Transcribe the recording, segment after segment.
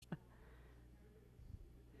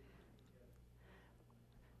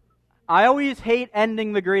I always hate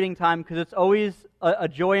ending the greeting time because it's always a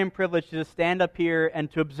joy and privilege to just stand up here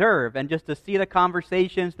and to observe and just to see the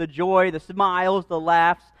conversations, the joy, the smiles, the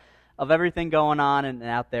laughs of everything going on and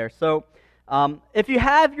out there. So if you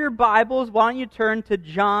have your Bibles, why don't you turn to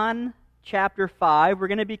John chapter 5. We're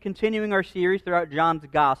going to be continuing our series throughout John's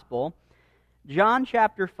Gospel. John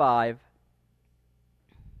chapter 5.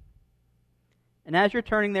 And as you're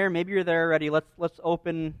turning there, maybe you're there already, let's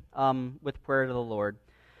open with prayer to the Lord.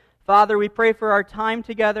 Father, we pray for our time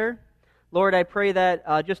together. Lord, I pray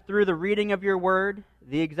that just through the reading of your word,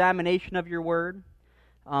 the examination of your word,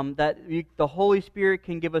 the Holy Spirit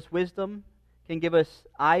can give us wisdom, can give us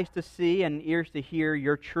eyes to see and ears to hear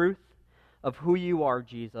your truth of who you are,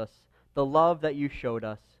 Jesus, the love that you showed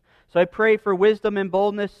us. So I pray for wisdom and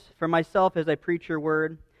boldness for myself as I preach your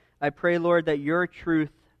word. I pray, Lord, that your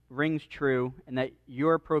truth rings true and that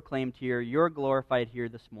you're proclaimed here, you're glorified here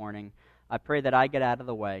this morning. I pray that I get out of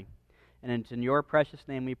the way. And it's in your precious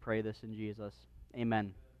name we pray this in Jesus.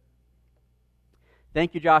 Amen.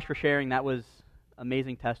 Thank you, Josh, for sharing. That was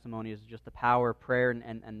amazing testimony. It's just the power of prayer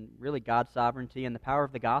and really God's sovereignty and the power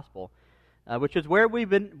of the gospel, which is what we've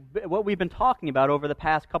been talking about over the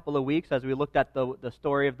past couple of weeks as we looked at the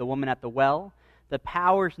story of the woman at the well. The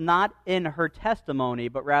power's not in her testimony,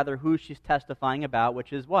 but rather who she's testifying about,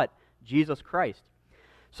 which is what? Jesus Christ.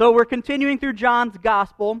 So we're continuing through John's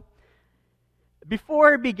gospel.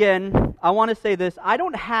 Before I begin, I want to say this. I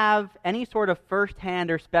don't have any sort of first-hand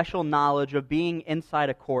or special knowledge of being inside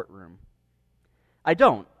a courtroom. I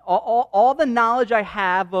don't. All the knowledge I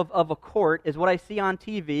have of a court is what I see on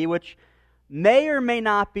TV, which may or may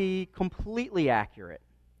not be completely accurate.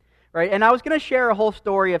 Right? And I was going to share a whole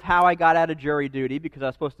story of how I got out of jury duty, because I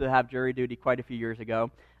was supposed to have jury duty quite a few years ago.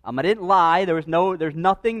 I didn't lie. There's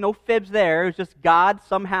nothing, no fibs there. It was just God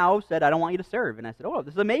somehow said, I don't want you to serve. And I said, oh,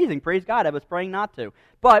 this is amazing. Praise God. I was praying not to.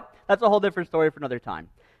 But that's a whole different story for another time.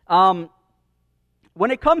 When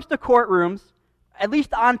it comes to courtrooms, at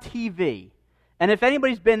least on TV, and if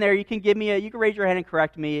anybody's been there, you can raise your hand and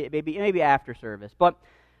correct me, maybe after service. But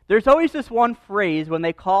there's always this one phrase when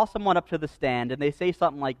they call someone up to the stand and they say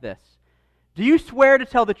something like this: do you swear to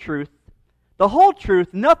tell the truth, the whole truth,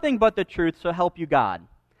 nothing but the truth, so help you God?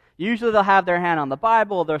 Usually they'll have their hand on the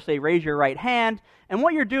Bible, they'll say, raise your right hand, and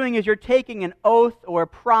what you're doing is you're taking an oath or a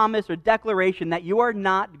promise or declaration that you are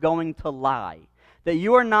not going to lie, that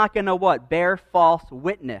you are not going to what? Bear false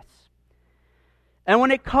witness. And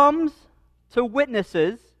when it comes to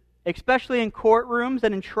witnesses, especially in courtrooms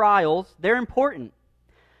and in trials, they're important.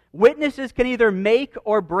 Witnesses can either make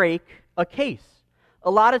or break a case.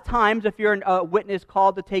 A lot of times, if you're a witness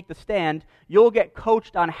called to take the stand, you'll get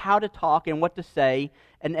coached on how to talk and what to say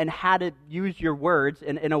and how to use your words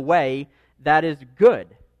in a way that is good.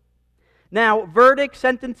 Now, verdicts,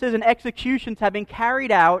 sentences, and executions have been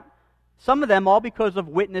carried out, some of them all because of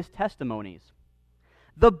witness testimonies.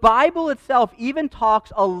 The Bible itself even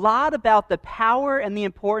talks a lot about the power and the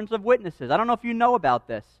importance of witnesses. I don't know if you know about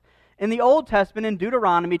this. In the Old Testament, in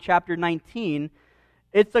Deuteronomy chapter 19,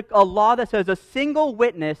 it's a law that says a single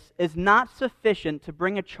witness is not sufficient to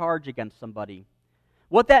bring a charge against somebody.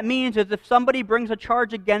 What that means is if somebody brings a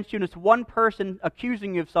charge against you and it's one person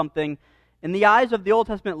accusing you of something, in the eyes of the Old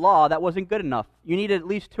Testament law, that wasn't good enough. You needed at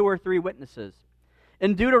least 2 or 3 witnesses.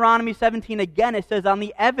 In Deuteronomy 17, again, it says on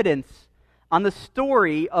the evidence, on the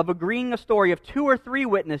story of agreeing a story of 2 or 3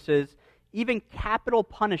 witnesses, even capital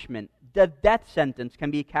punishment, the death sentence,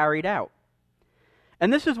 can be carried out.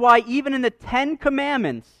 And this is why even in the 10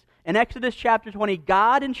 Commandments, in Exodus chapter 20,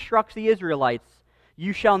 God instructs the Israelites,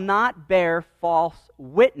 you shall not bear false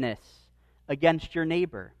witness against your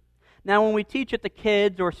neighbor. Now, when we teach it to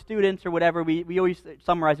kids or students or whatever, we always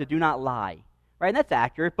summarize it, do not lie. Right? And that's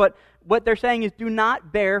accurate, but what they're saying is do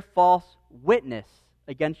not bear false witness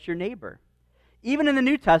against your neighbor. Even in the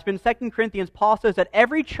New Testament, 2 Corinthians, Paul says that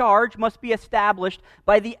every charge must be established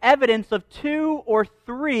by the evidence of 2 or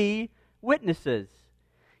 3 witnesses.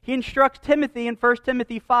 He instructs Timothy in 1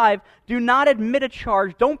 Timothy 5, do not admit a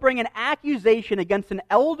charge, don't bring an accusation against an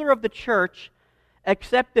elder of the church,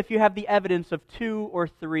 except if you have the evidence of 2 or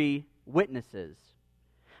 3 witnesses.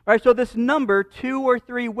 All right, so this number, 2 or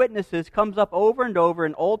 3 witnesses, comes up over and over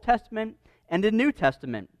in Old Testament and in New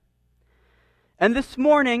Testament. And this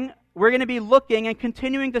morning, we're going to be looking and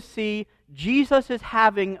continuing to see Jesus is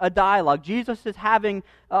having a dialogue. Jesus is having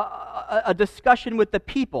a discussion with the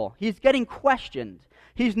people. He's getting questioned.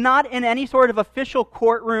 He's not in any sort of official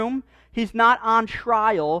courtroom. He's not on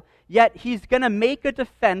trial. Yet he's going to make a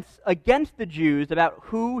defense against the Jews about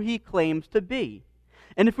who he claims to be.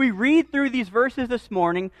 And if we read through these verses this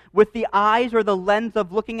morning with the eyes or the lens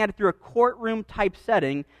of looking at it through a courtroom type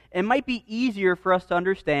setting, it might be easier for us to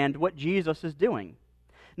understand what Jesus is doing.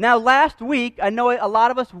 Now, last week, I know a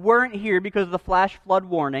lot of us weren't here because of the flash flood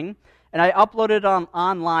warning, and I uploaded it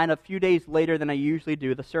online a few days later than I usually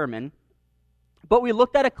do the sermon. But we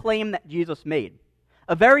looked at a claim that Jesus made.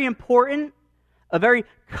 A very important, a very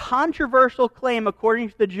controversial claim according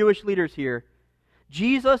to the Jewish leaders here.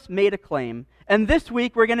 Jesus made a claim. And this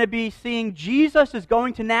week we're going to be seeing Jesus is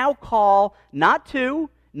going to now call not 2,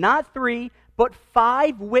 not 3, but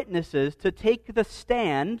 5 witnesses to take the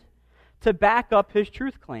stand to back up his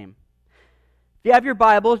truth claim. If you have your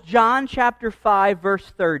Bibles, John chapter 5,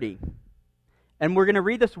 verse 30. And we're going to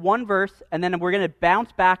read this one verse, and then we're going to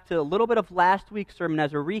bounce back to a little bit of last week's sermon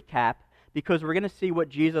as a recap, because we're going to see what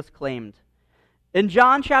Jesus claimed. In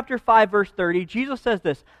John chapter 5, verse 30, Jesus says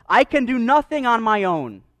this, "I can do nothing on my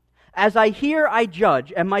own. As I hear, I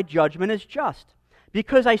judge, and my judgment is just,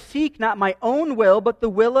 because I seek not my own will, but the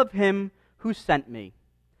will of him who sent me."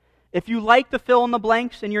 If you like to fill in the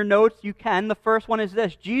blanks in your notes, you can. The first one is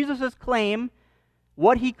this. Jesus' claim,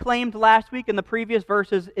 what he claimed last week in the previous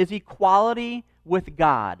verses, is equality with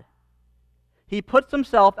God. He puts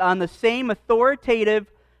himself on the same authoritative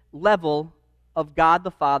level of God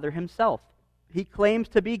the Father himself. He claims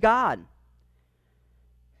to be God.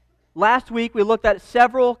 Last week we looked at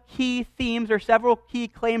several key themes or several key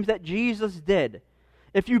claims that Jesus did.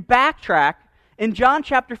 If you backtrack, in John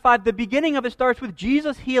chapter 5, the beginning of it starts with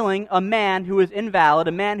Jesus healing a man who is invalid,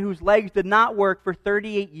 a man whose legs did not work for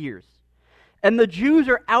 38 years. And the Jews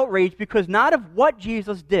are outraged because not of what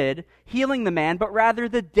Jesus did, healing the man, but rather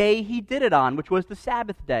the day he did it on, which was the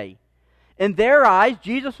Sabbath day. In their eyes,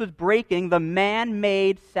 Jesus was breaking the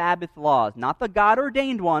man-made Sabbath laws, not the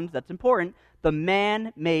God-ordained ones, that's important, the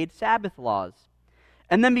man-made Sabbath laws.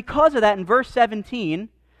 And then because of that, in verse 17,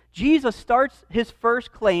 Jesus starts his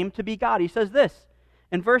first claim to be God. He says this,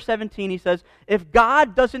 in verse 17, he says, if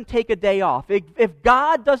God doesn't take a day off, if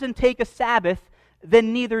God doesn't take a Sabbath,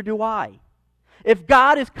 then neither do I. If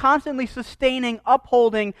God is constantly sustaining,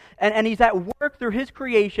 upholding, and he's at work through his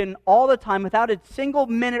creation all the time without a single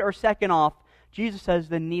minute or second off, Jesus says,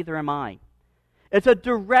 then neither am I. It's a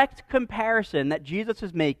direct comparison that Jesus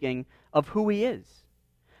is making of who he is.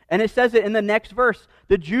 And it says it in the next verse.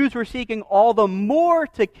 The Jews were seeking all the more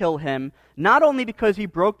to kill him, not only because he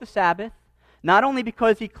broke the Sabbath, not only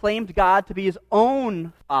because he claimed God to be his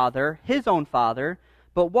own father,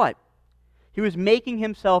 but what? He was making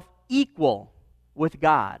himself equal with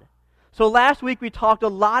God. So last week we talked a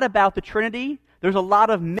lot about the Trinity. There's a lot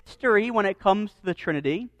of mystery when it comes to the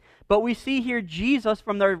Trinity. But we see here Jesus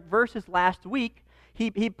from the verses last week,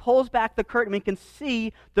 he pulls back the curtain. We can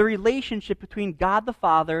see the relationship between God the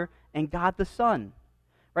Father and God the Son.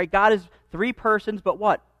 Right? God is 3 persons, but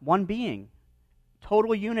what? One being.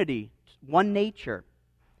 Total unity. One nature.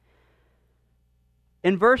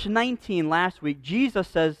 In verse 19 last week, Jesus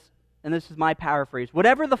says, and this is my paraphrase,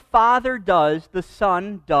 whatever the Father does, the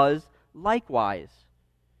Son does likewise.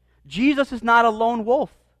 Jesus is not a lone wolf.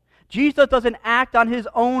 Jesus doesn't act on his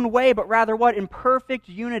own way, but rather what? In perfect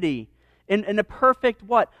unity. In a perfect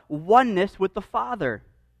what? Oneness with the Father.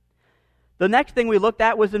 The next thing we looked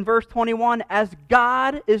at was in verse 21, as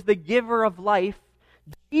God is the giver of life,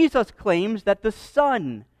 Jesus claims that the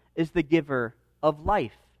Son is the giver of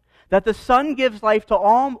life. That the Son gives life to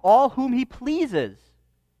all whom he pleases.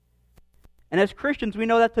 And as Christians, we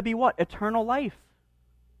know that to be what? Eternal life.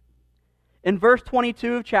 In verse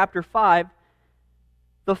 22 of chapter 5,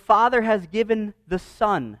 the Father has given the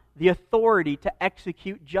Son the authority to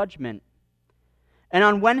execute judgment. And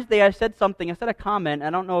on Wednesday I said a comment, I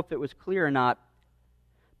don't know if it was clear or not,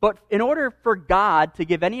 but in order for God to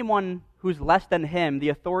give anyone who's less than him the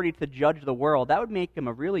authority to judge the world, that would make him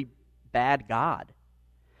a really bad God.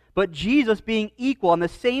 But Jesus being equal on the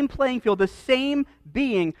same playing field, the same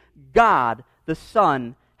being, God, the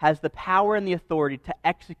Son, has the power and the authority to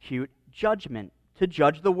execute judgment, to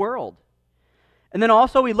judge the world. And then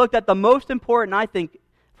also we looked at the most important, I think,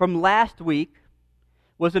 from last week,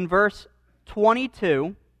 was in verse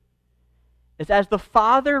 22, is as the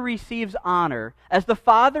Father receives honor, as the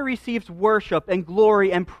Father receives worship and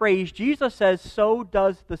glory and praise, Jesus says, so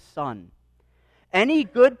does the Son. Any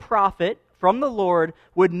good prophet from the Lord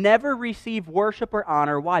would never receive worship or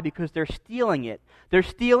honor. Why? Because they're stealing it. They're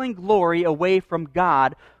stealing glory away from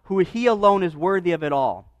God, who he alone is worthy of it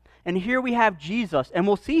all. And here we have Jesus, and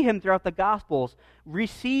we'll see him throughout the Gospels,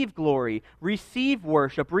 receive glory, receive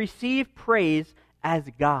worship, receive praise as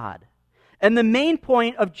God. And the main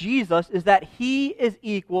point of Jesus is that he is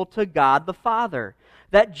equal to God the Father.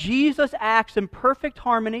 that Jesus acts in perfect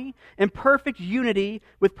harmony, in perfect unity,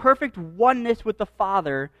 with perfect oneness with the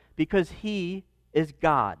Father, because he is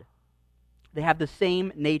God. They have the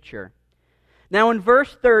same nature. Now in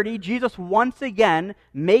verse 30, Jesus once again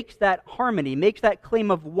makes that harmony, makes that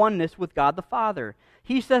claim of oneness with God the Father.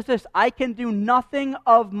 He says this, I can do nothing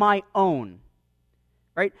of my own.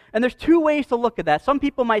 Right? And there's two ways to look at that. Some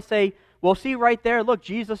people might say, well, see right there, look,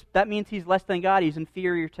 Jesus, that means he's less than God. He's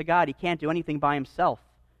inferior to God. He can't do anything by himself.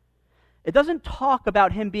 It doesn't talk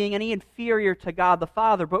about him being any inferior to God the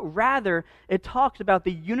Father, but rather it talks about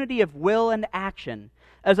the unity of will and action.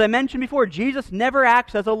 As I mentioned before, Jesus never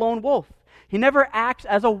acts as a lone wolf. He never acts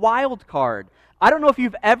as a wild card. I don't know if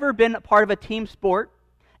you've ever been a part of a team sport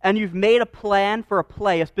and you've made a plan for a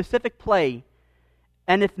play, a specific play,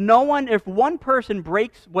 and if one person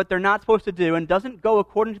breaks what they're not supposed to do and doesn't go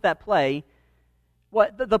according to that play,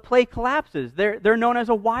 the play collapses. They're known as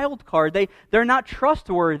a wild card. They're not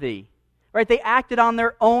trustworthy. Right? They acted on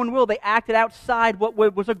their own will. They acted outside what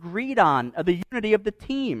was agreed on, the unity of the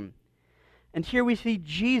team. And here we see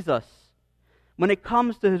Jesus, when it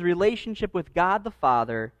comes to his relationship with God the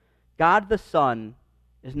Father, God the Son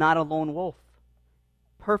is not a lone wolf.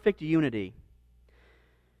 Perfect unity.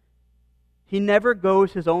 He never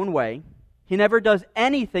goes his own way. He never does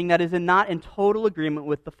anything that is not in total agreement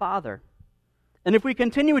with the Father. And if we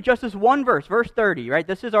continue with just this one verse, verse 30, right?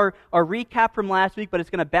 This is our recap from last week, but it's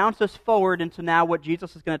going to bounce us forward into now what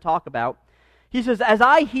Jesus is going to talk about. He says, as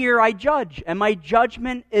I hear, I judge, and my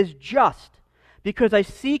judgment is just, because I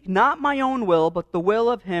seek not my own will, but the will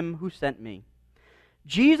of him who sent me.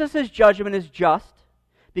 Jesus' judgment is just,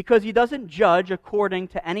 because he doesn't judge according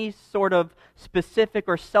to any sort of specific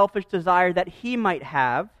or selfish desire that he might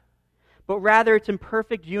have, but rather it's in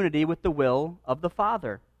perfect unity with the will of the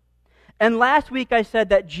Father. And last week I said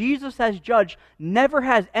that Jesus as judge never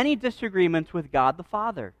has any disagreements with God the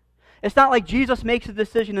Father. It's not like Jesus makes a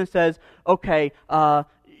decision and says, okay,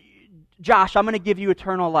 Josh, I'm going to give you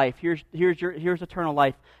eternal life. Here's eternal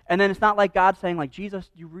life. And then it's not like God saying, like, Jesus,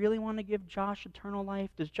 do you really want to give Josh eternal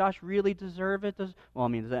life? Does Josh really deserve it? Do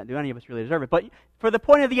any of us really deserve it? But for the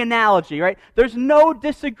point of the analogy, right? There's no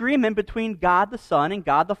disagreement between God the Son and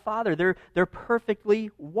God the Father. They're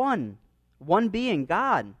perfectly one being,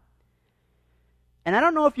 God. And I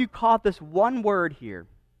don't know if you caught this one word here,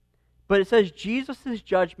 but it says Jesus'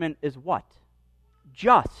 judgment is what?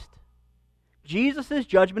 Just. Jesus'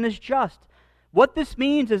 judgment is just. What this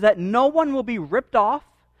means is that no one will be ripped off,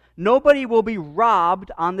 nobody will be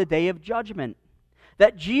robbed on the day of judgment.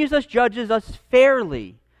 That Jesus judges us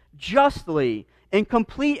fairly, justly, in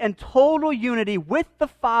complete and total unity with the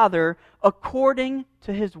Father according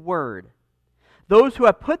to his word. Those who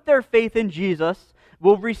have put their faith in Jesus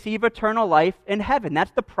will receive eternal life in heaven.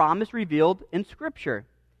 That's the promise revealed in Scripture.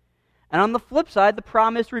 And on the flip side, the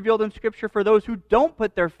promise revealed in Scripture for those who don't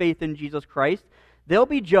put their faith in Jesus Christ, they'll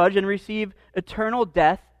be judged and receive eternal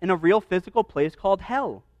death in a real physical place called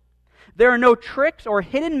hell. There are no tricks or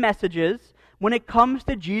hidden messages when it comes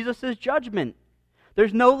to Jesus' judgment.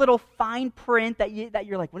 There's no little fine print that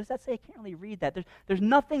you're like, what does that say? I can't really read that. There's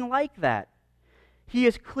nothing like that. He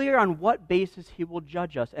is clear on what basis he will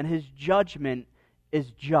judge us, and his judgment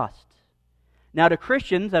is just. Now to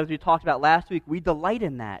Christians, as we talked about last week, we delight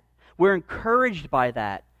in that. We're encouraged by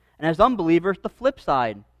that. And as unbelievers, the flip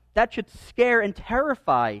side. That should scare and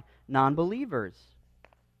terrify non-believers.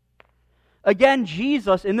 Again,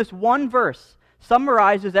 Jesus, in this one verse,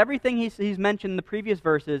 summarizes everything he's mentioned in the previous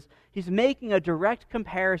verses. He's making a direct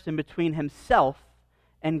comparison between himself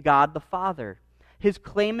and God the Father. His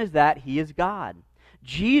claim is that he is God.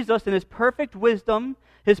 Jesus, in his perfect wisdom,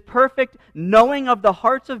 his perfect knowing of the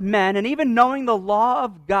hearts of men, and even knowing the law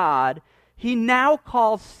of God, he now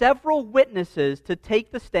calls several witnesses to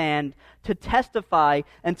take the stand, to testify,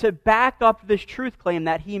 and to back up this truth claim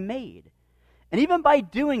that he made. And even by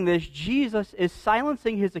doing this, Jesus is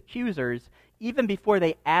silencing his accusers even before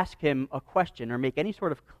they ask him a question or make any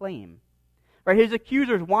sort of claim. Right? His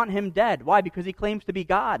accusers want him dead. Why? Because he claims to be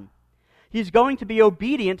God. He's going to be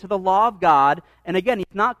obedient to the law of God. And again, he's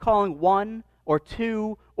not calling one or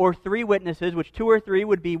two or three witnesses, which 2 or 3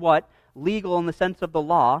 would be what? Legal in the sense of the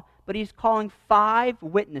law. But he's calling 5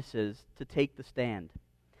 witnesses to take the stand.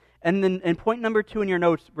 And then in point number 2 in your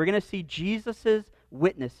notes, we're going to see Jesus'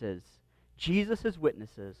 witnesses. Jesus'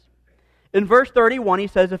 witnesses. In verse 31, he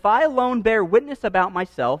says, if I alone bear witness about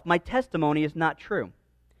myself, my testimony is not true.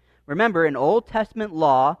 Remember, in Old Testament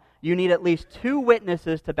law, you need at least 2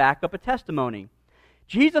 witnesses to back up a testimony.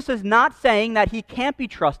 Jesus is not saying that he can't be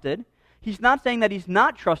trusted. He's not saying that he's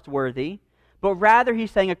not trustworthy, but rather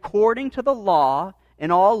he's saying according to the law, in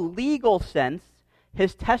all legal sense,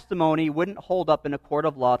 his testimony wouldn't hold up in a court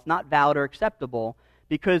of law. It's not valid or acceptable,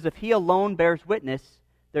 because if he alone bears witness,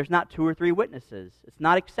 there's not 2 or 3 witnesses. It's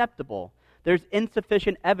not acceptable. There's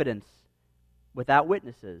insufficient evidence without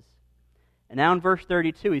witnesses. And now in verse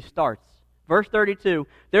 32, he starts. Verse 32,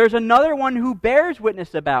 there's another one who bears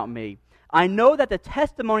witness about me. I know that the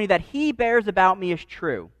testimony that he bears about me is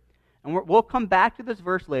true. And we'll come back to this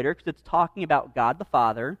verse later because it's talking about God the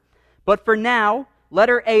Father. But for now,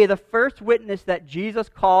 letter A, the first witness that Jesus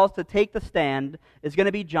calls to take the stand is going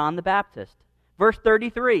to be John the Baptist. Verse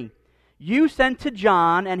 33, you sent to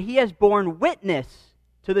John, and he has borne witness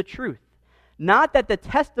to the truth. Not that the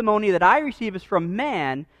testimony that I receive is from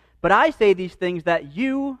man, but I say these things that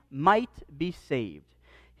you might be saved.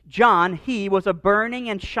 John, he was a burning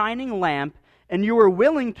and shining lamp, and you were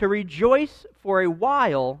willing to rejoice for a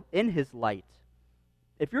while in his light.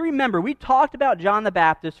 If you remember, we talked about John the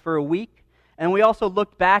Baptist for a week, and we also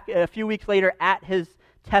looked back a few weeks later at his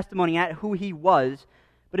testimony, at who he was.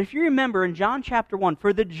 But if you remember, in John chapter 1,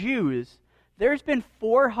 for the Jews, there's been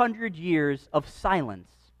 400 years of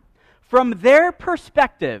silence. From their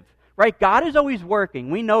perspective, right, God is always working,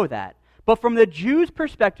 we know that. But from the Jews'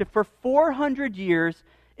 perspective, for 400 years,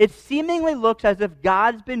 it seemingly looks as if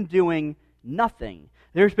God's been doing nothing.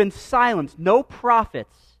 There's been silence, no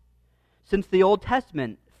prophets since the Old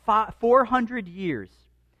Testament, 400 years.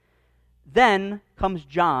 Then comes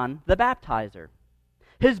John the Baptizer.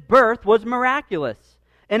 His birth was miraculous.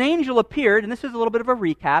 An angel appeared, and this is a little bit of a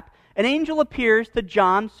recap. An angel appears to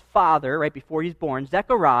John's father right before he's born,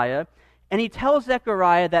 Zechariah, and he tells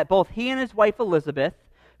Zechariah that both he and his wife Elizabeth,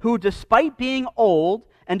 who despite being old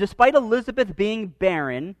and despite Elizabeth being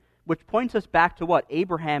barren, which points us back to what?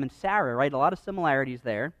 Abraham and Sarah, right? A lot of similarities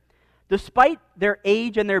there. Despite their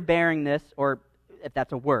age and their barrenness, or if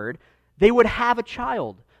that's a word, they would have a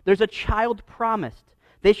child. There's a child promised.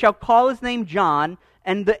 They shall call his name John,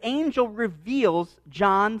 and the angel reveals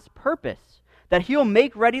John's purpose, that he'll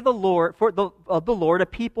make ready the Lord for the Lord a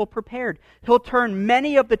people prepared. He'll turn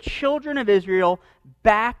many of the children of Israel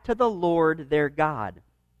back to the Lord their God.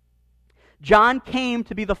 John came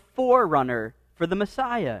to be the forerunner for the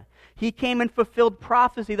Messiah. He came and fulfilled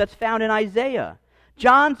prophecy that's found in Isaiah.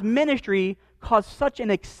 John's ministry caused such an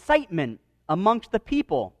excitement amongst the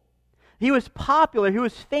people. He was popular, he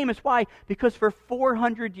was famous. Why? Because for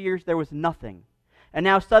 400 years there was nothing. And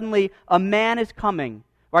now suddenly a man is coming,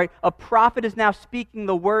 right? A prophet is now speaking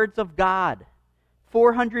the words of God.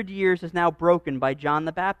 400 years is now broken by John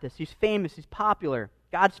the Baptist. He's famous, he's popular.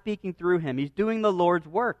 God's speaking through him. He's doing the Lord's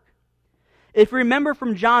work. If you remember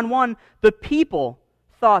from John 1, the people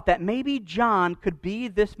thought that maybe John could be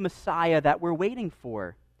this Messiah that we're waiting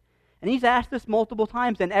for. And he's asked this multiple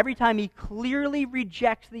times, and every time he clearly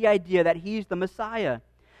rejects the idea that he's the Messiah.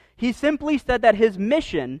 He simply said that his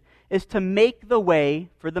mission is to make the way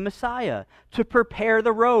for the Messiah, to prepare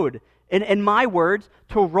the road. In my words,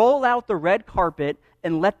 to roll out the red carpet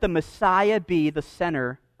and let the Messiah be the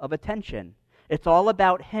center of attention. It's all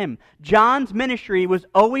about him. John's ministry was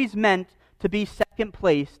always meant to be second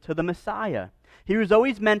place to the Messiah. He was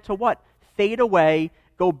always meant to what? Fade away,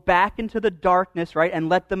 go back into the darkness, right? And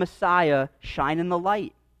let the Messiah shine in the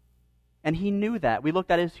light. And he knew that. We looked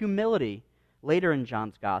at his humility later in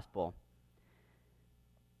John's gospel.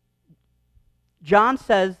 John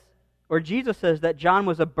says, or Jesus says, that John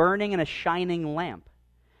was a burning and a shining lamp,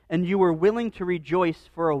 and you were willing to rejoice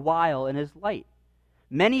for a while in his light.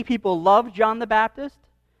 Many people loved John the Baptist,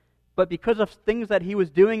 but because of things that he was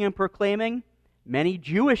doing and proclaiming, many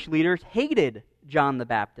Jewish leaders hated John the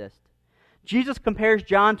Baptist. Jesus compares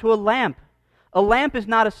John to a lamp. A lamp is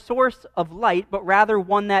not a source of light, but rather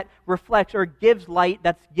one that reflects or gives light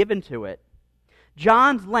that's given to it.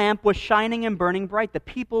 John's lamp was shining and burning bright. The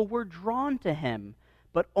people were drawn to him,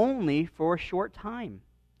 but only for a short time.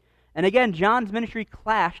 And again, John's ministry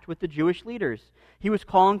clashed with the Jewish leaders. He was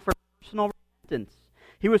calling for personal repentance.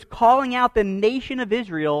 He was calling out the nation of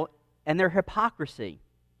Israel and their hypocrisy.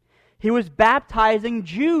 He was baptizing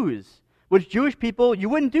Jews, which Jewish people, you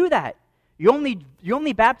wouldn't do that. You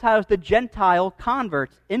only baptize the Gentile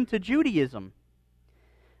converts into Judaism.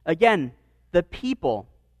 Again, the people,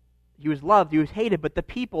 he was loved, he was hated, but the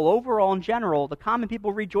people overall in general, the common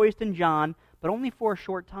people rejoiced in John, but only for a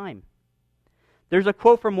short time. There's a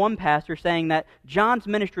quote from one pastor saying that John's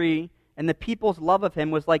ministry and the people's love of him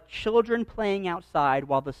was like children playing outside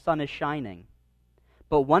while the sun is shining.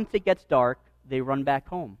 But once it gets dark, they run back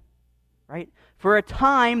home. Right? For a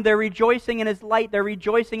time, they're rejoicing in his light, they're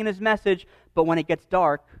rejoicing in his message, but when it gets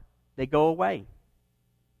dark, they go away.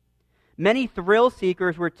 Many thrill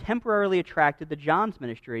seekers were temporarily attracted to John's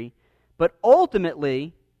ministry, but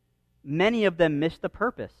ultimately, many of them missed the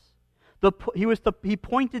purpose. He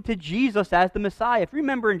pointed to Jesus as the Messiah. If you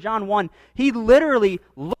remember in John 1, he literally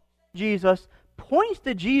looks at Jesus, points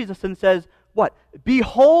to Jesus, and says, what?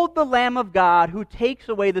 Behold the Lamb of God who takes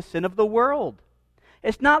away the sin of the world.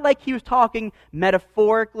 It's not like he was talking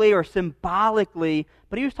metaphorically or symbolically,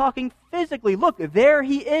 but he was talking physically. Look, there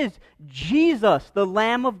he is, Jesus, the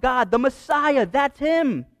Lamb of God, the Messiah. That's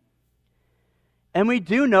him. And we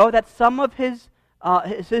do know that some of his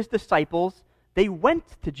disciples, they went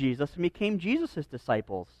to Jesus and became Jesus'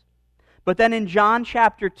 disciples. But then in John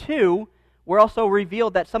chapter 2, we're also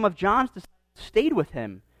revealed that some of John's disciples stayed with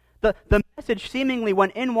him. The message seemingly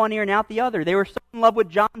went in one ear and out the other. They were so in love with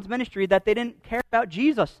John's ministry that they didn't care about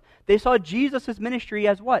Jesus. They saw Jesus' ministry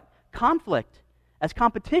as what? Conflict, as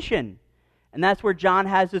competition. And that's where John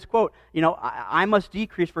has this quote, I must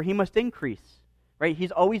decrease for he must increase. Right?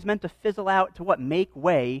 He's always meant to fizzle out to what? Make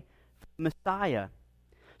way for the Messiah.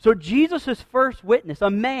 So Jesus' first witness,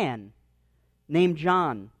 a man named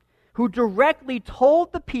John, who directly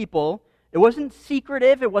told the people, it wasn't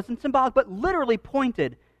secretive, it wasn't symbolic, but literally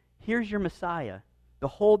pointed, here's your Messiah.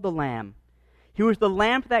 Behold the Lamb. He was the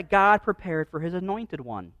lamp that God prepared for his anointed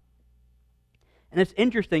one. And it's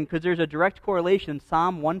interesting because there's a direct correlation in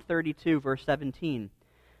Psalm 132, verse 17,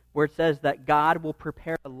 where it says that God will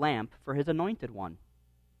prepare a lamp for his anointed one.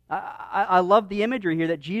 I love the imagery here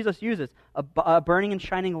that Jesus uses, a burning and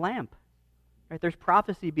shining lamp. Right? There's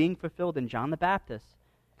prophecy being fulfilled in John the Baptist.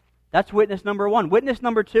 That's witness number one. Witness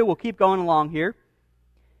number two, we'll keep going along here.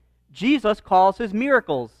 Jesus calls his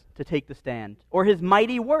miracles to take the stand, or his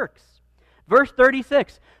mighty works. Verse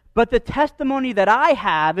 36, but the testimony that I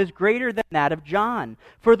have is greater than that of John.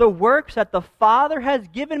 For the works that the Father has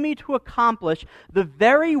given me to accomplish, the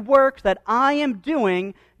very works that I am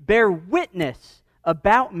doing, bear witness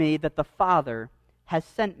about me that the Father has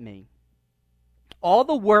sent me. All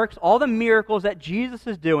the works, all the miracles that Jesus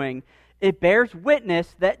is doing, it bears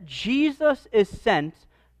witness that Jesus is sent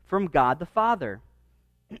from God the Father.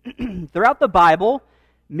 Throughout the Bible,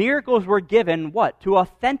 miracles were given, what? To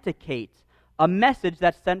authenticate a message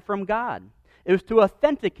that's sent from God. It was to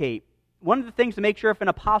authenticate. One of the things to make sure if an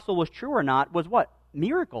apostle was true or not was what?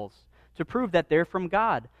 Miracles, to prove that they're from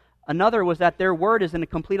God. Another was that their word is in a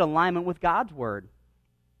complete alignment with God's word.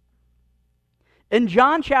 In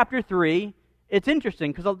John chapter 3, it's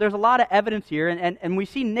interesting because there's a lot of evidence here, and we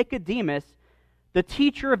see Nicodemus, the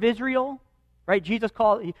teacher of Israel, right? He's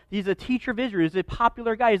a teacher of Israel. He's a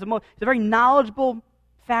popular guy. He's a very knowledgeable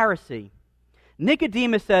Pharisee.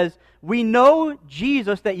 Nicodemus says, we know,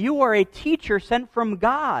 Jesus, that you are a teacher sent from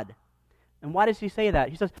God. And why does he say that?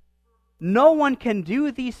 He says, no one can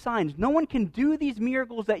do these signs, no one can do these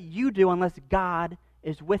miracles that you do unless God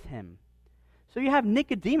is with him. So you have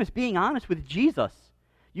Nicodemus being honest with Jesus.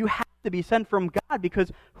 You have to be sent from God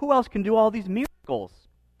because who else can do all these miracles?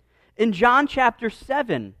 In John chapter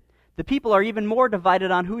 7, the people are even more divided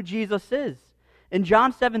on who Jesus is. In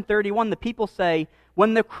John 7:31, the people say,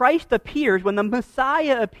 when the Christ appears, when the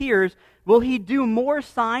Messiah appears, will he do more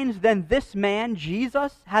signs than this man,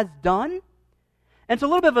 Jesus, has done? And it's a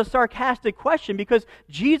little bit of a sarcastic question because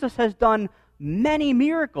Jesus has done many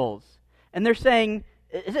miracles. And they're saying,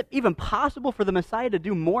 is it even possible for the Messiah to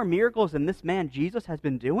do more miracles than this man, Jesus, has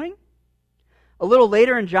been doing? A little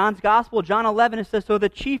later in John's Gospel, John 11, it says, so the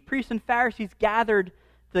chief priests and Pharisees gathered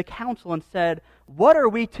the council and said, what are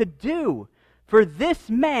we to do? For this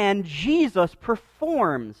man, Jesus,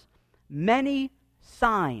 performs many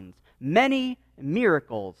signs, many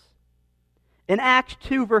miracles. In Acts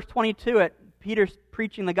 2, verse 22, at Peter's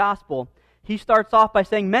preaching the gospel, he starts off by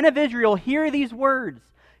saying, men of Israel, hear these words.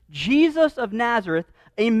 Jesus of Nazareth,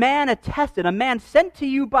 a man attested, a man sent to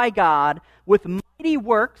you by God with mighty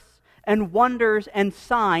works and wonders and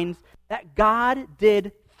signs that God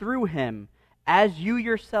did through him, as you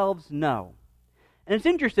yourselves know. And it's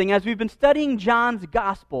interesting, as we've been studying John's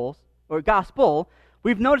gospel,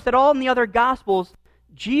 we've noticed that all in the other gospels,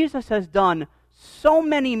 Jesus has done so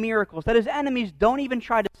many miracles that his enemies don't even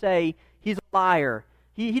try to say he's a liar.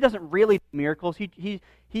 He doesn't really do miracles.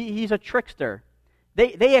 He's a trickster.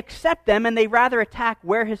 They accept them and they rather attack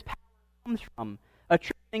where his power comes from,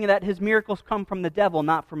 attributing that his miracles come from the devil,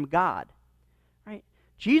 not from God. Right?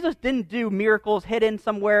 Jesus didn't do miracles hidden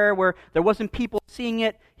somewhere where there wasn't people seeing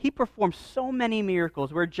it. He performed so many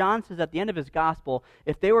miracles where John says at the end of his gospel,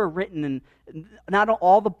 if they were written, and not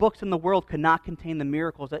all the books in the world could not contain the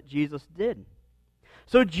miracles that Jesus did.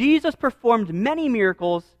 So Jesus performed many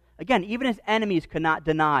miracles. Again, even his enemies could not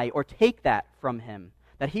deny or take that from him,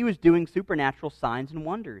 that he was doing supernatural signs and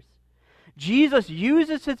wonders. Jesus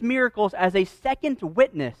uses his miracles as a second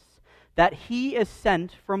witness that he is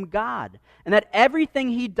sent from God, and that everything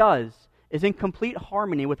he does is in complete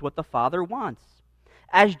harmony with what the Father wants.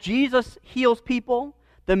 As Jesus heals people,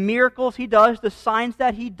 the miracles he does, the signs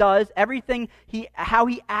that he does, how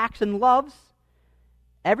he acts and loves,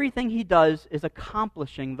 everything he does is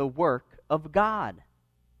accomplishing the work of God.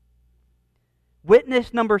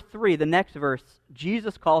 Witness number 3, the next verse,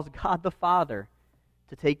 Jesus calls God the Father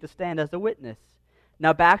to take the stand as a witness.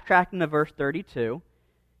 Now backtracking to verse 32,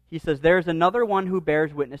 he says, "There is another one who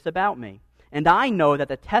bears witness about me, and I know that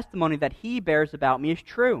the testimony that he bears about me is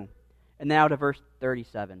true." And now to verse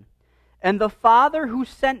 37. "And the Father who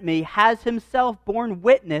sent me has himself borne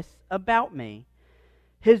witness about me.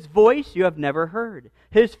 His voice you have never heard,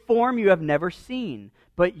 his form you have never seen,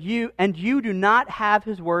 but you do not have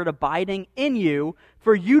his word abiding in you,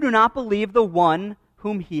 for you do not believe the one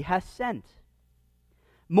whom he has sent."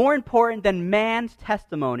 More important than man's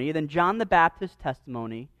testimony, than John the Baptist's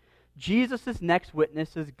testimony, Jesus' next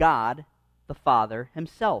witness is God, the Father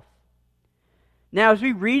himself. Now, as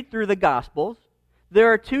we read through the Gospels,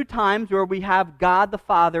 there are 2 times where we have God the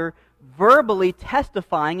Father verbally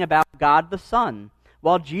testifying about God the Son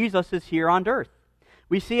while Jesus is here on earth.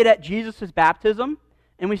 We see it at Jesus' baptism,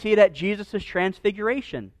 and we see it at Jesus'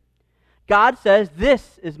 transfiguration. God says,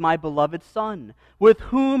 "This is my beloved Son, with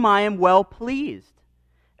whom I am well pleased."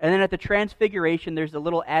 And then at the transfiguration, there's a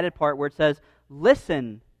little added part where it says,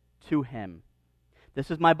 "Listen to him. This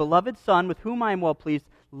is my beloved Son, with whom I am well pleased.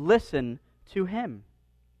 Listen to him."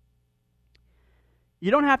 You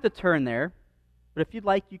don't have to turn there, but if you'd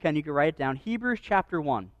like, you can write it down. Hebrews chapter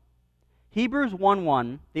 1. Hebrews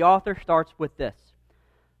 1:1, the author starts with this.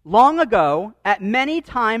 "Long ago, at many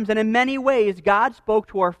times and in many ways, God spoke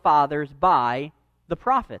to our fathers by the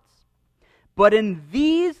prophets. But in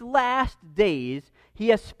these last days, he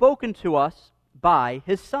has spoken to us by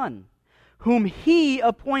his Son, whom he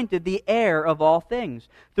appointed the heir of all things,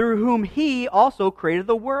 through whom he also created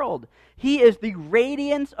the world. He is the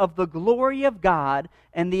radiance of the glory of God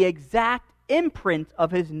and the exact imprint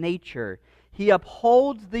of his nature. He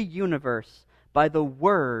upholds the universe by the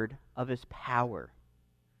word of his power."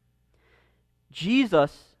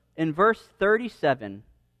 Jesus, in verse 37,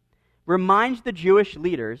 reminds the Jewish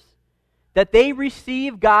leaders that they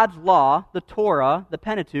receive God's law, the Torah, the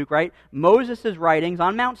Pentateuch, right? Moses' writings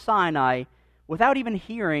on Mount Sinai without even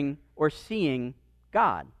hearing or seeing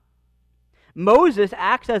God. Moses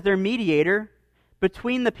acts as their mediator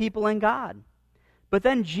between the people and God. But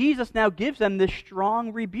then Jesus now gives them this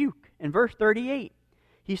strong rebuke. In verse 38,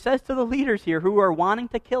 he says to the leaders here who are wanting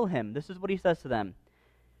to kill him, this is what he says to them: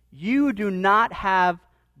 "You do not have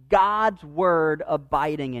God's word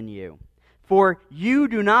abiding in you, for you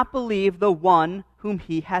do not believe the one whom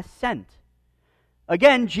he has sent."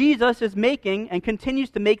 Again, Jesus is making and continues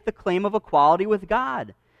to make the claim of equality with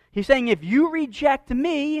God. He's saying, if you reject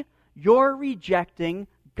me, you're rejecting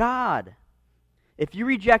God. If you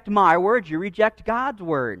reject my word, you reject God's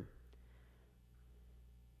word.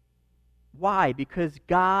 Why? Because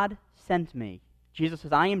God sent me. Jesus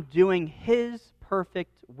says, I am doing his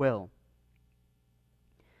perfect will.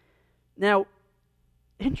 Now,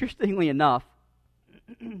 interestingly enough,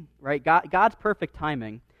 right, God's perfect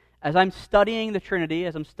timing, as I'm studying the Trinity,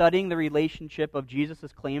 as I'm studying the relationship of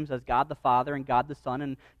Jesus' claims as God the Father and God the Son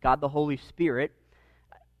and God the Holy Spirit,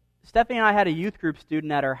 Stephanie and I had a youth group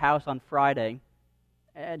student at our house on Friday.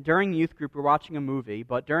 During youth group, we were watching a movie,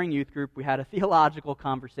 but during youth group, we had a theological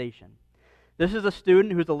conversation. This is a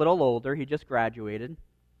student who's a little older. He just graduated,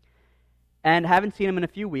 and haven't seen him in a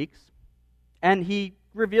few weeks. And he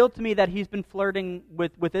revealed to me that he's been flirting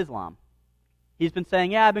with Islam. He's been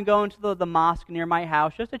saying, yeah, I've been going to the mosque near my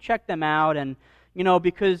house just to check them out. And, you know,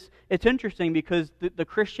 because it's interesting because the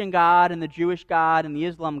Christian God and the Jewish God and the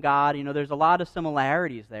Islam God, you know, there's a lot of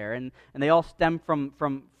similarities there. And they all stem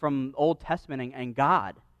from Old Testament and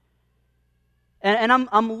God. And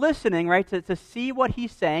I'm listening, right, to see what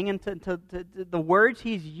he's saying and to the words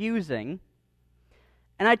he's using.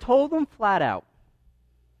 And I told him flat out,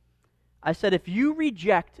 I said, if you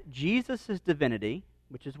reject Jesus' divinity,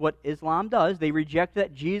 which is what Islam does, they reject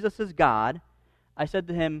that Jesus is God, I said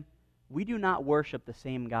to him, we do not worship the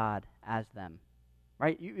same God as them.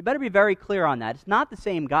 Right? You better be very clear on that. It's not the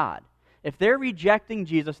same God. If they're rejecting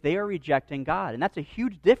Jesus, they are rejecting God. And that's a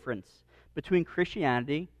huge difference between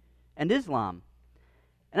Christianity and Islam.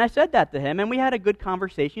 And I said that to him, and we had a good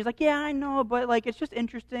conversation. He's like, yeah, I know, but like it's just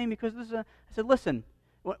interesting because this is I said, listen,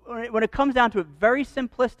 when it comes down to it, very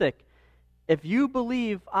simplistic. If you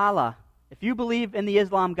believe Allah, if you believe in the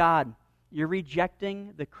Islam God, you're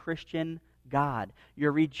rejecting the Christian God.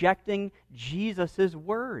 You're rejecting Jesus'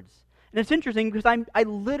 words. And it's interesting because I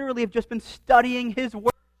literally have just been studying his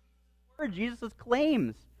word, Jesus'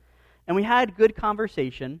 claims. And we had good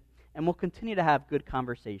conversation. and we'll continue to have good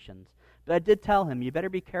conversations. But I did tell him, you better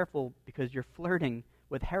be careful because you're flirting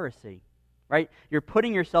with heresy, right? You're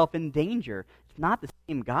putting yourself in danger. It's not the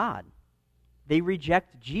same God. They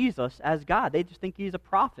reject Jesus as God. They just think he's a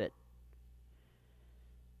prophet.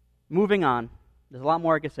 Moving on. There's a lot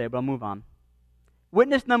more I could say, but I'll move on.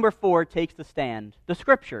 Witness number 4 takes the stand. The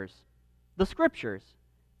Scriptures. The Scriptures.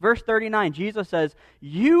 Verse 39, Jesus says,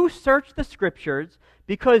 "You search the Scriptures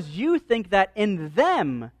because you think that in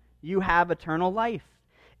them you have eternal life.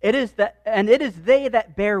 It is they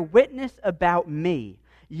that bear witness about me.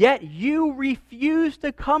 Yet you refuse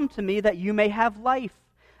to come to me that you may have life.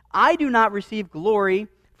 I do not receive glory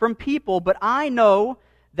from people, but I know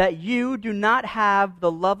that you do not have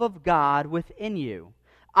the love of God within you.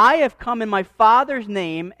 I have come in my Father's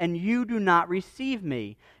name, and you do not receive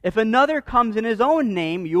me. If another comes in his own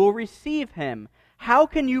name, you will receive him. How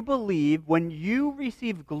can you believe when you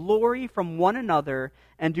receive glory from one another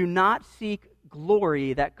and do not seek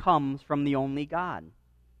glory that comes from the only God?"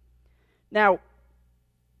 Now,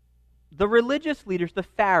 the religious leaders, the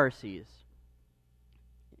Pharisees,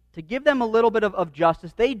 to give them a little bit of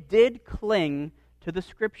justice, they did cling to the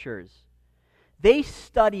Scriptures. They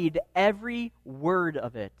studied every word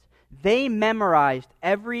of it. They memorized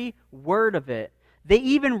every word of it. They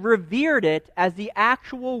even revered it as the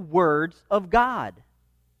actual words of God.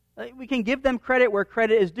 We can give them credit where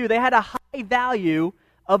credit is due. They had a high value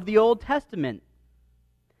of the Old Testament.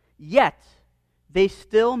 Yet, they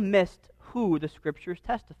still missed who the Scriptures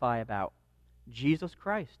testify about: Jesus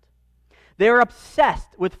Christ. They are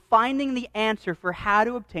obsessed with finding the answer for how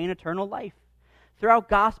to obtain eternal life. Throughout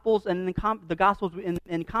Gospels and the Gospels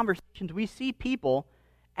in conversations, we see people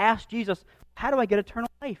ask Jesus, "How do I get eternal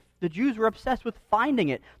life?" The Jews were obsessed with finding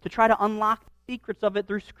it to try to unlock the secrets of it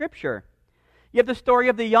through Scripture. You have the story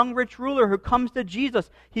of the young rich ruler who comes to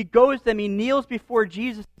Jesus. He goes to him, he kneels before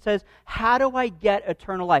Jesus and says, "How do I get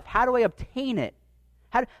eternal life? How do I obtain it?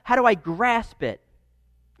 How do I grasp it?"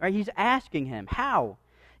 Right? He's asking him, how?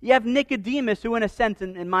 You have Nicodemus, who in a sense,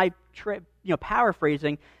 in my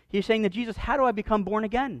paraphrasing, he's saying to Jesus, "How do I become born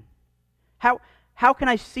again? How can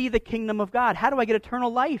I see the kingdom of God? How do I get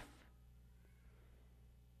eternal life?"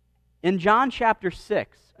 In John chapter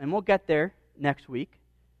 6, and we'll get there next week,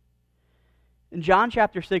 in John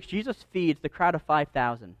chapter 6, Jesus feeds the crowd of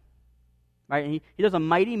 5,000. Right? And he does a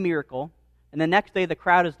mighty miracle, and the next day the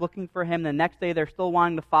crowd is looking for him, the next day they're still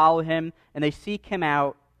wanting to follow him, and they seek him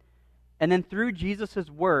out, and then through Jesus'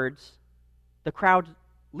 words, the crowds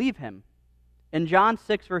leave him. In John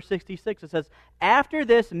 6, verse 66, it says, "After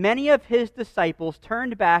this, many of his disciples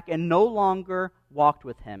turned back and no longer walked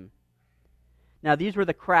with him." Now, these were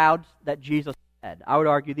the crowds that Jesus led. I would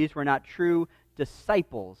argue these were not true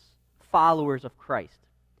disciples, followers of Christ.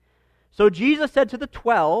 So Jesus said to the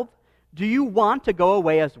 12, "Do you want to go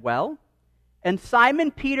away as well?" And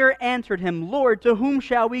Simon Peter answered him, "Lord, to whom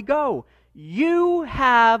shall we go? You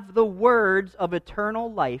have the words of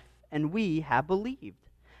eternal life, and we have believed,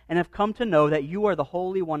 and have come to know that you are the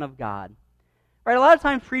Holy One of God." Right? A lot of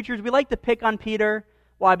times preachers, we like to pick on Peter.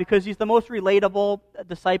 Why? Because he's the most relatable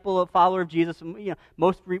disciple, follower of Jesus.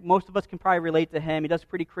 Most of us can probably relate to him. He does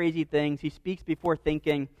pretty crazy things. He speaks before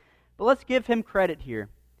thinking. But let's give him credit here.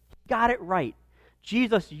 He got it right.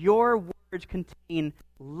 Jesus, your words contain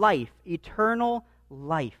life, eternal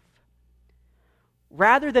life.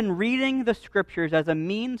 Rather than reading the Scriptures as a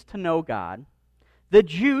means to know God, the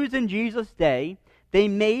Jews in Jesus' day, they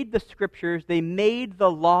made the Scriptures, they made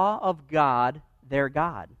the law of God their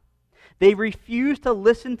God. They refused to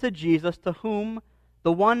listen to Jesus, the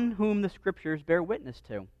one whom the Scriptures bear witness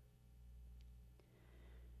to.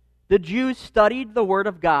 The Jews studied the Word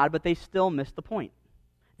of God, but they still missed the point.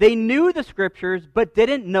 They knew the Scriptures, but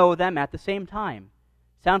didn't know them at the same time.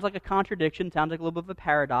 Sounds like a contradiction, sounds like a little bit of a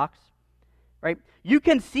paradox, right? You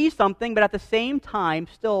can see something, but at the same time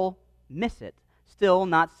still miss it, still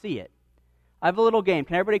not see it. I have a little game.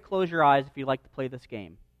 Can everybody close your eyes if you'd like to play this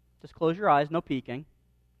game? Just close your eyes, no peeking.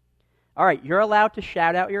 All right, you're allowed to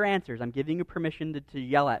shout out your answers. I'm giving you permission to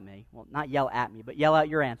yell at me. Well, not yell at me, but yell out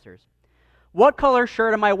your answers. What color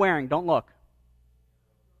shirt am I wearing? Don't look.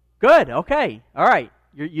 Good, okay. All right,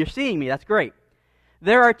 you're seeing me. That's great.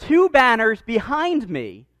 There are 2 banners behind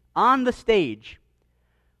me on the stage.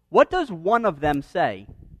 What does one of them say?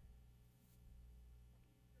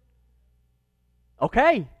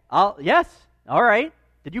 Okay, yes, all right.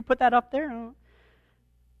 Did you put that up there?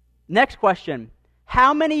 Next question.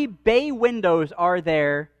 How many bay windows are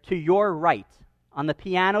there to your right on the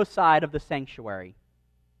piano side of the sanctuary?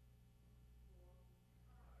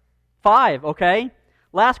 5, okay.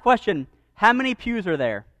 Last question. How many pews are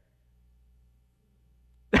there?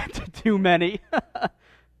 Too many.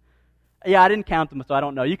 Yeah, I didn't count them, so I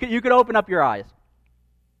don't know. You could open up your eyes.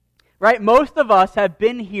 Right? Most of us have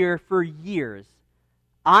been here for years.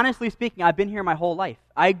 Honestly speaking, I've been here my whole life.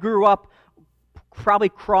 I grew up probably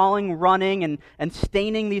crawling, running, and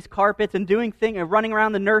staining these carpets and doing things, and running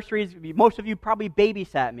around the nurseries. Most of you probably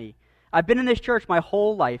babysat me. I've been in this church my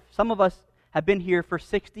whole life. Some of us have been here for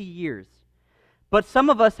 60 years. But some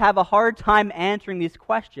of us have a hard time answering these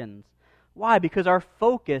questions. Why? Because our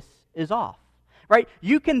focus is off. Right?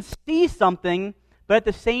 You can see something, but at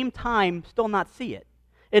the same time still not see it.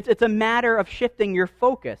 It's a matter of shifting your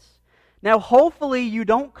focus. Now, hopefully you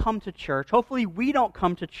don't come to church. Hopefully we don't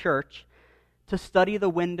come to church to study the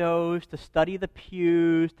windows, to study the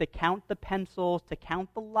pews, to count the pencils, to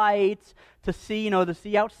count the lights, to see, to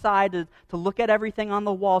see outside, to look at everything on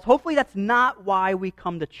the walls. Hopefully that's not why we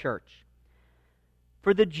come to church.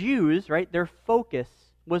 For the Jews, right, their focus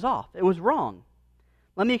was off. It was wrong.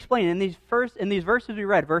 Let me explain. In these verses we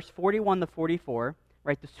read, verse 41 to 44,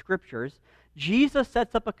 right, the scriptures, Jesus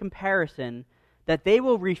sets up a comparison that they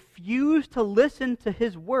will refuse to listen to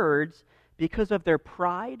his words because of their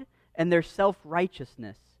pride and their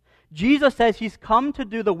self-righteousness. Jesus says he's come to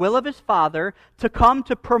do the will of his Father, to come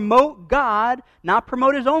to promote God, not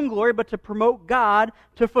promote his own glory, but to promote God,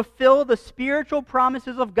 to fulfill the spiritual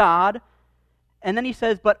promises of God. And then he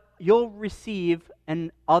says, but you'll receive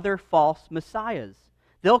other false messiahs.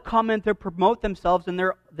 They'll come in to promote themselves in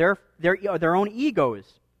their own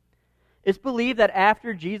egos. It's believed that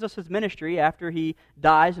after Jesus' ministry, after he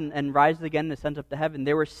dies and rises again and ascends up to heaven,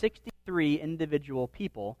 there were 63 individual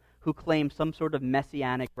people who claimed some sort of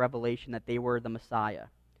messianic revelation that they were the Messiah.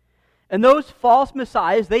 And those false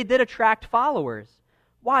messiahs, they did attract followers.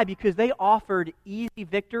 Why? Because they offered easy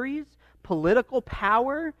victories, political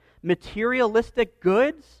power, materialistic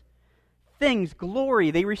goods, things,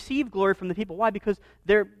 glory. They received glory from the people. Why? Because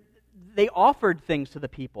they offered things to the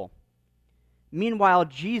people. Meanwhile,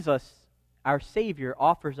 Jesus, our Savior,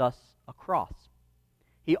 offers us a cross.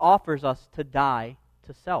 He offers us to die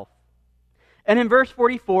to self. And in verse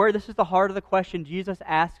 44, this is the heart of the question Jesus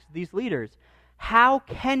asks these leaders. How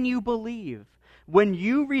can you believe when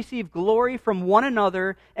you receive glory from one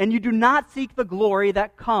another and you do not seek the glory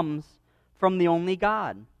that comes from the only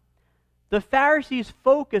God? The Pharisees'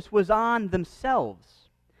 focus was on themselves,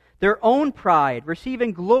 their own pride,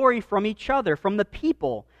 receiving glory from each other, from the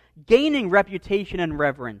people, gaining reputation and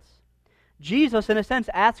reverence. Jesus, in a sense,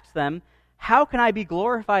 asks them, how can I be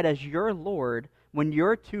glorified as your Lord when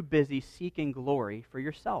you're too busy seeking glory for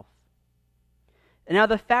yourself? And now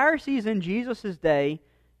the Pharisees in Jesus' day,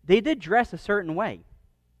 they did dress a certain way.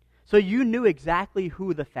 So you knew exactly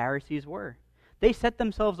who the Pharisees were. They set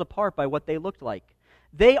themselves apart by what they looked like.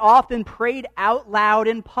 They often prayed out loud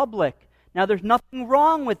in public. Now there's nothing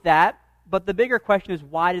wrong with that, but the bigger question is,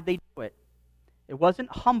 why did they do it? It wasn't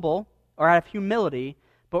humble or out of humility,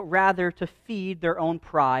 but rather to feed their own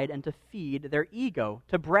pride and to feed their ego,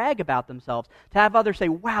 to brag about themselves, to have others say,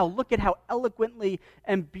 wow, look at how eloquently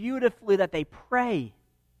and beautifully that they pray.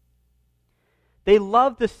 They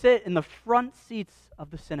love to sit in the front seats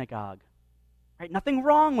of the synagogue. Right? Nothing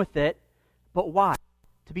wrong with it, but why?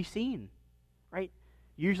 To be seen. Right?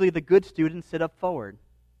 Usually the good students sit up forward.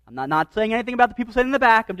 I'm not saying anything about the people sitting in the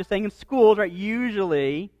back. I'm just saying in schools, right?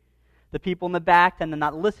 Usually the people in the back tend to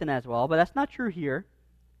not listen as well, but that's not true here.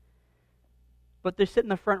 But they sit in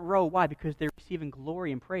the front row. Why? Because they're receiving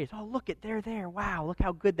glory and praise. Oh, look it, they're there. Wow, look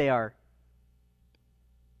how good they are.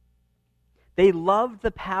 They loved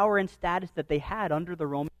the power and status that they had under the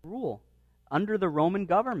Roman rule, under the Roman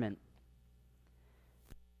government.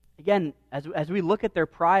 Again, as we look at their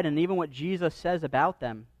pride and even what Jesus says about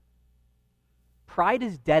them, pride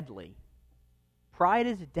is deadly. Pride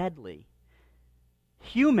is deadly.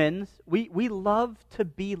 Humans, we love to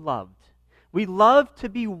be loved. We love to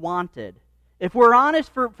be wanted. If we're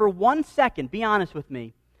honest for 1 second, be honest with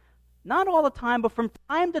me. Not all the time, but from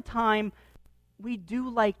time to time, we do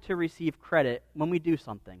like to receive credit when we do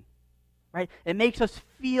something. Right? It makes us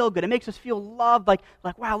feel good. It makes us feel loved, like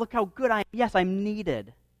wow, look how good I am. Yes, I'm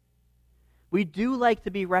needed. We do like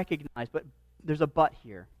to be recognized, but there's a but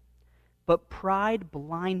here. But pride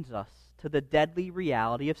blinds us to the deadly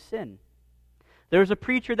reality of sin. There's a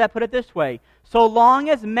preacher that put it this way: so long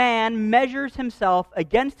as man measures himself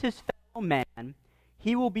against his fellow man,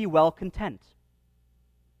 he will be well content.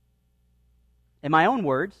 In my own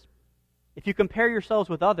words, if you compare yourselves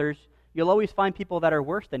with others, you'll always find people that are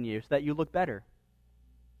worse than you so that you look better.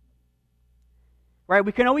 Right?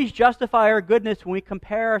 We can always justify our goodness when we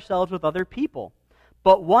compare ourselves with other people.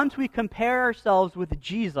 But once we compare ourselves with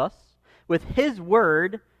Jesus, with His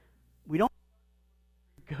Word, we don't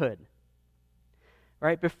good.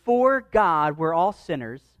 Right? Before God, we're all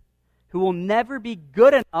sinners who will never be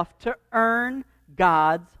good enough to earn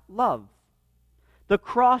God's love. The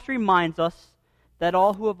cross reminds us that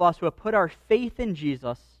all of us who have put our faith in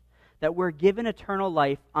Jesus, that we're given eternal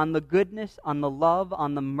life on the goodness, on the love,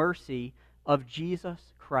 on the mercy of Jesus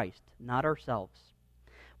Christ, not ourselves.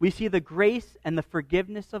 We see the grace and the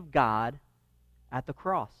forgiveness of God at the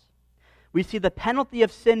cross. We see the penalty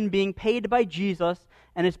of sin being paid by Jesus,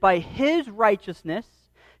 and it's by His righteousness,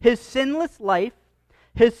 His sinless life,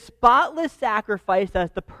 His spotless sacrifice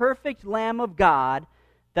as the perfect Lamb of God,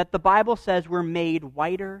 that the Bible says we're made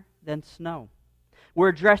whiter than snow.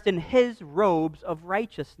 We're dressed in His robes of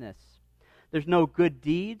righteousness. There's no good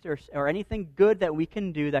deeds or anything good that we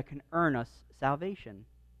can do that can earn us salvation.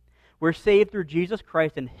 We're saved through Jesus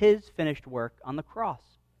Christ and His finished work on the cross.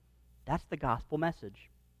 That's the gospel message.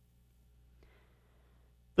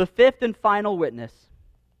 The fifth and final witness,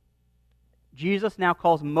 Jesus now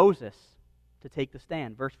calls Moses to take the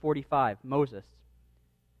stand. Verse 45, Moses.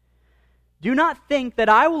 Do not think that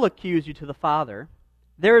I will accuse you to the Father.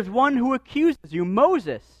 There is one who accuses you,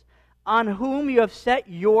 Moses, on whom you have set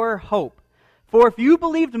your hope. For if you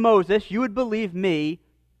believed Moses, you would believe me,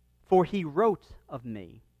 for he wrote of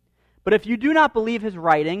me. But if you do not believe his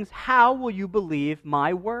writings, how will you believe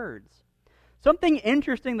my words? Something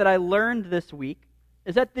interesting that I learned this week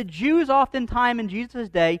is that the Jews oftentimes in Jesus'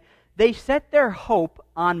 day, they set their hope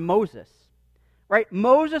on Moses. Right?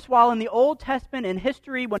 Moses, while in the Old Testament in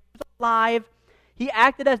history, when he was alive, he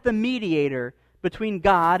acted as the mediator between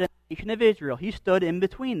God and the nation of Israel. He stood in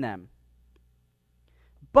between them.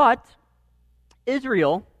 But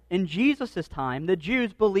Israel, in Jesus' time, the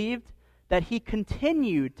Jews believed that he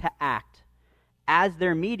continued to act as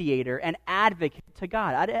their mediator and advocate to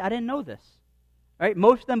God. I didn't know this. Right?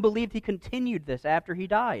 Most of them believed he continued this after he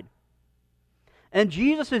died. And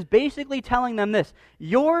Jesus is basically telling them this: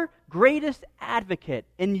 your greatest advocate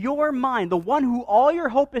in your mind, the one who all your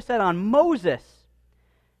hope is set on, Moses,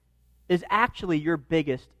 is actually your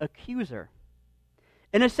biggest accuser.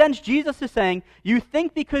 In a sense, Jesus is saying, you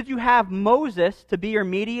think because you have Moses to be your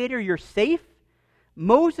mediator, you're safe?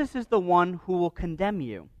 Moses is the one who will condemn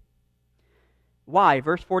you. Why?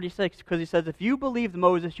 Verse 46, because he says, if you believed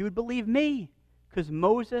Moses, you would believe me, because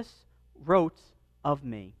Moses wrote of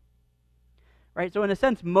me. Right? So in a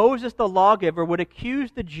sense, Moses the lawgiver would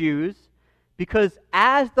accuse the Jews because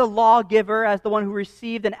as the lawgiver, as the one who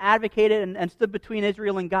received and advocated and stood between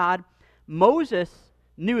Israel and God, Moses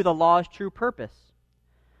knew the law's true purpose.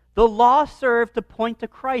 The law served to point to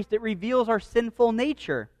Christ. It reveals our sinful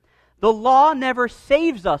nature. The law never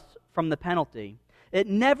saves us from the penalty. It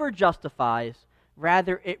never justifies.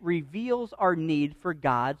 Rather, it reveals our need for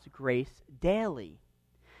God's grace daily.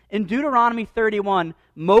 In Deuteronomy 31,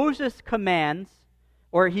 Moses commands,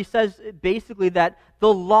 or he says basically that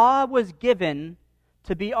the law was given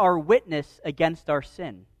to be our witness against our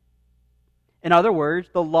sin. In other words,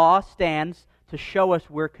 the law stands to show us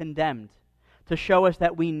we're condemned, to show us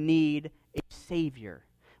that we need a Savior.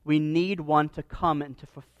 We need one to come and to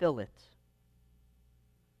fulfill it.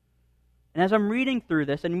 And as I'm reading through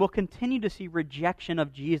this, and we'll continue to see rejection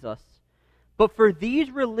of Jesus, but for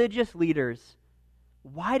these religious leaders,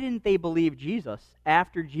 why didn't they believe Jesus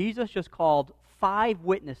after Jesus just called 5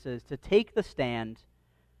 witnesses to take the stand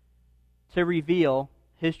to reveal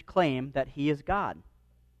his claim that he is God?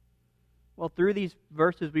 Well, through these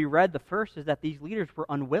verses we read, the first is that these leaders were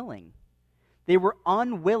unwilling. They were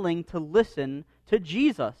unwilling to listen to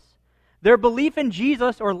Jesus. Their belief in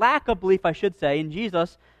Jesus, or lack of belief, I should say, in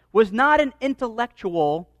Jesus, was not an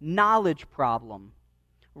intellectual knowledge problem,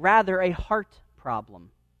 rather a heart problem.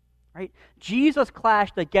 Right? Jesus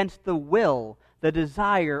clashed against the will, the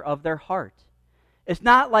desire of their heart. It's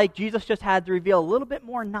not like Jesus just had to reveal a little bit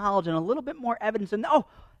more knowledge and a little bit more evidence, and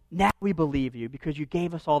now we believe you because you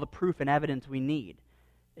gave us all the proof and evidence we need.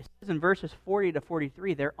 It says in verses 40 to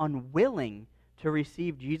 43, they're unwilling to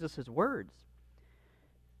receive Jesus' words.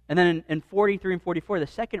 And then in 43 and 44, the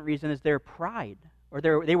second reason is their pride, or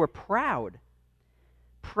they were proud.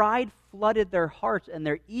 Pride flooded their hearts and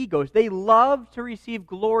their egos. They loved to receive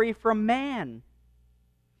glory from man.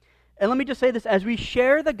 And let me just say this, as we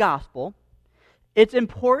share the gospel, it's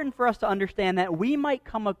important for us to understand that we might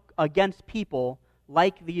come against people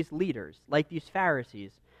like these leaders, like these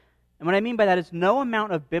Pharisees. And what I mean by that is no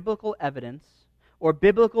amount of biblical evidence or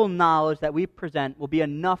biblical knowledge that we present will be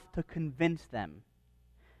enough to convince them.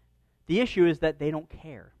 The issue is that they don't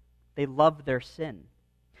care. They love their sin.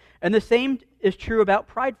 And the same is true about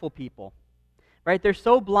prideful people, right? They're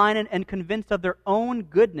so blind and convinced of their own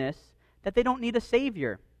goodness that they don't need a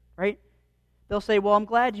Savior, right? They'll say, well, I'm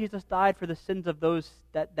glad Jesus died for the sins of those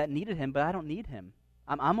that needed him, but I don't need him.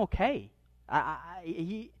 I'm okay.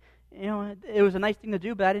 it was a nice thing to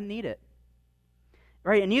do, but I didn't need it.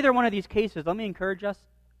 Right? In either one of these cases, let me encourage us,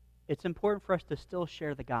 it's important for us to still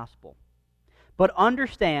share the gospel. But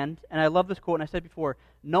understand, and I love this quote, and I said before,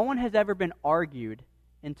 no one has ever been argued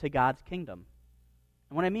into God's kingdom.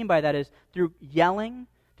 And what I mean by that is through yelling,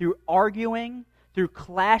 through arguing, through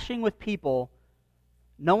clashing with people,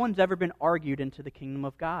 no one's ever been argued into the kingdom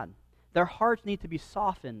of God. Their hearts need to be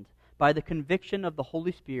softened by the conviction of the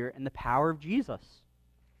Holy Spirit and the power of Jesus.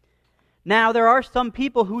 Now, there are some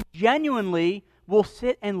people who genuinely will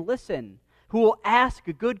sit and listen, who will ask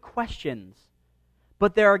good questions.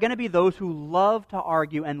 But there are going to be those who love to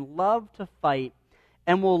argue and love to fight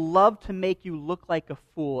and will love to make you look like a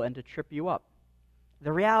fool and to trip you up.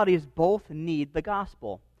 The reality is both need the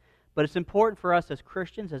gospel. But it's important for us as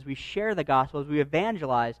Christians, as we share the gospel, as we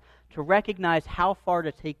evangelize, to recognize how far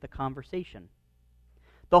to take the conversation.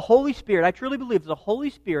 The Holy Spirit, I truly believe the Holy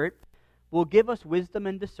Spirit will give us wisdom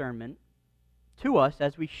and discernment to us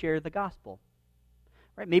as we share the gospel.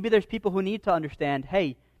 Right? Maybe there's people who need to understand,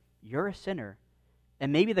 hey, you're a sinner.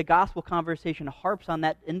 And maybe the gospel conversation harps on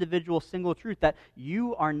that individual single truth that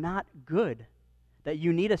you are not good, that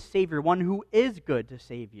you need a Savior, one who is good to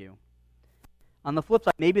save you. On the flip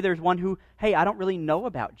side, maybe there's one who, hey, I don't really know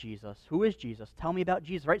about Jesus. Who is Jesus? Tell me about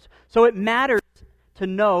Jesus, right? So it matters to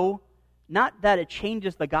know not that it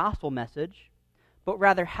changes the gospel message, but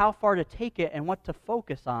rather how far to take it and what to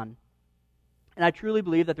focus on. And I truly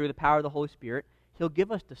believe that through the power of the Holy Spirit, He'll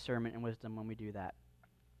give us discernment and wisdom when we do that.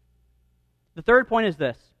 The third point is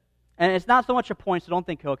this, and it's not so much a point, so don't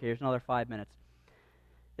think, okay, here's another 5 minutes.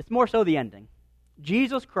 It's more so the ending.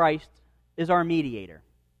 Jesus Christ is our mediator.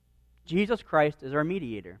 Jesus Christ is our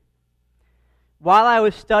mediator. While I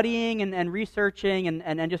was studying and researching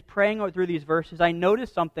and just praying through these verses, I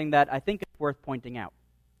noticed something that I think is worth pointing out.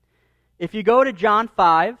 If you go to John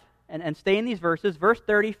 5 and stay in these verses, verse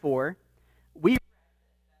 34, we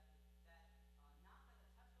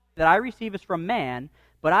that I receive is from man,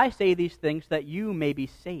 but I say these things that you may be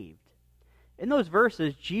saved. In those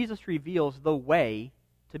verses, Jesus reveals the way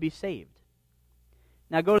to be saved.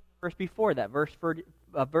 Now go to the verse before that, verse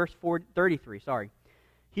 33.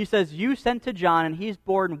 He says, you sent to John, and he's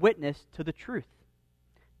borne witness to the truth.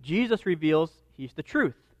 Jesus reveals he's the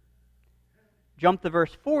truth. Jump to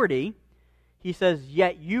verse 40. He says,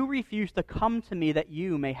 yet you refuse to come to me that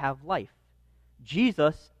you may have life.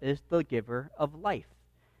 Jesus is the giver of life.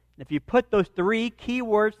 And if you put those three key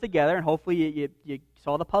words together, and hopefully you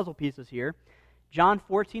saw the puzzle pieces here, John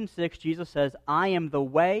 14:6, Jesus says, I am the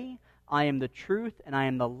way, I am the truth, and I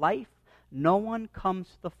am the life. No one comes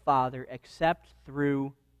to the Father except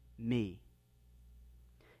through me.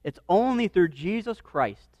 It's only through Jesus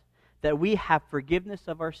Christ that we have forgiveness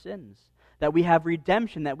of our sins, that we have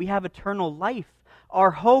redemption, that we have eternal life.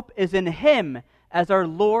 Our hope is in Him as our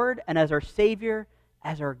Lord and as our Savior,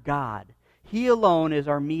 as our God. He alone is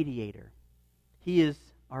our mediator. He is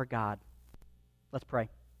our God. Let's pray.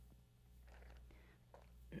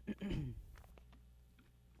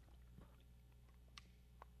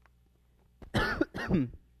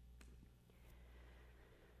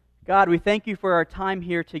 God, we thank you for our time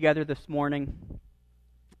here together this morning.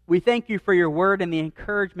 We thank you for your word and the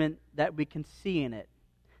encouragement that we can see in it.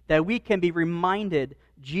 That we can be reminded,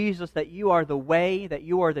 Jesus, that you are the way, that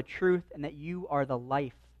you are the truth, and that you are the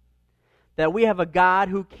life. That we have a God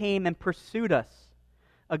who came and pursued us.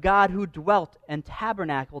 A God who dwelt and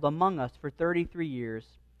tabernacled among us for 33 years.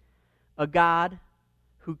 A God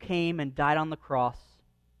who came and died on the cross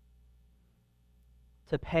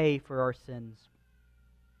to pay for our sins.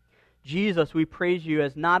 Jesus, we praise you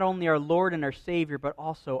as not only our Lord and our Savior, but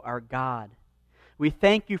also our God. We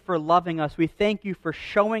thank you for loving us. We thank you for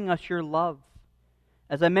showing us your love.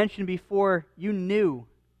 As I mentioned before, you knew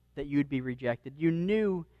that you'd be rejected. You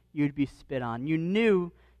knew you'd be spit on. You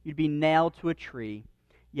knew you'd be nailed to a tree,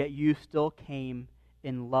 yet you still came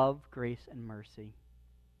in love, grace, and mercy.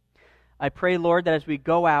 I pray, Lord, that as we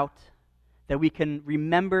go out, that we can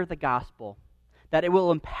remember the gospel, that it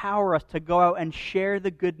will empower us to go out and share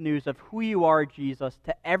the good news of who you are, Jesus,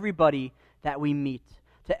 to everybody that we meet,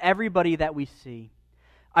 to everybody that we see.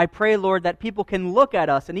 I pray, Lord, that people can look at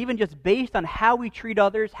us, and even just based on how we treat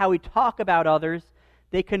others, how we talk about others,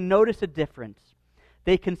 they can notice a difference.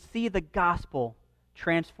 They can see the gospel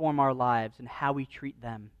transform our lives and how we treat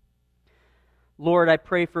them. Lord, I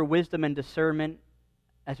pray for wisdom and discernment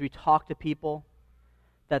as we talk to people,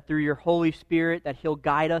 that through your Holy Spirit, that He'll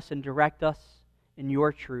guide us and direct us in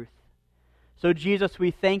your truth. So, Jesus,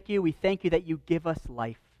 we thank you. We thank you that you give us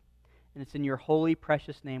life. And it's in your holy,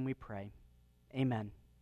 precious name we pray. Amen.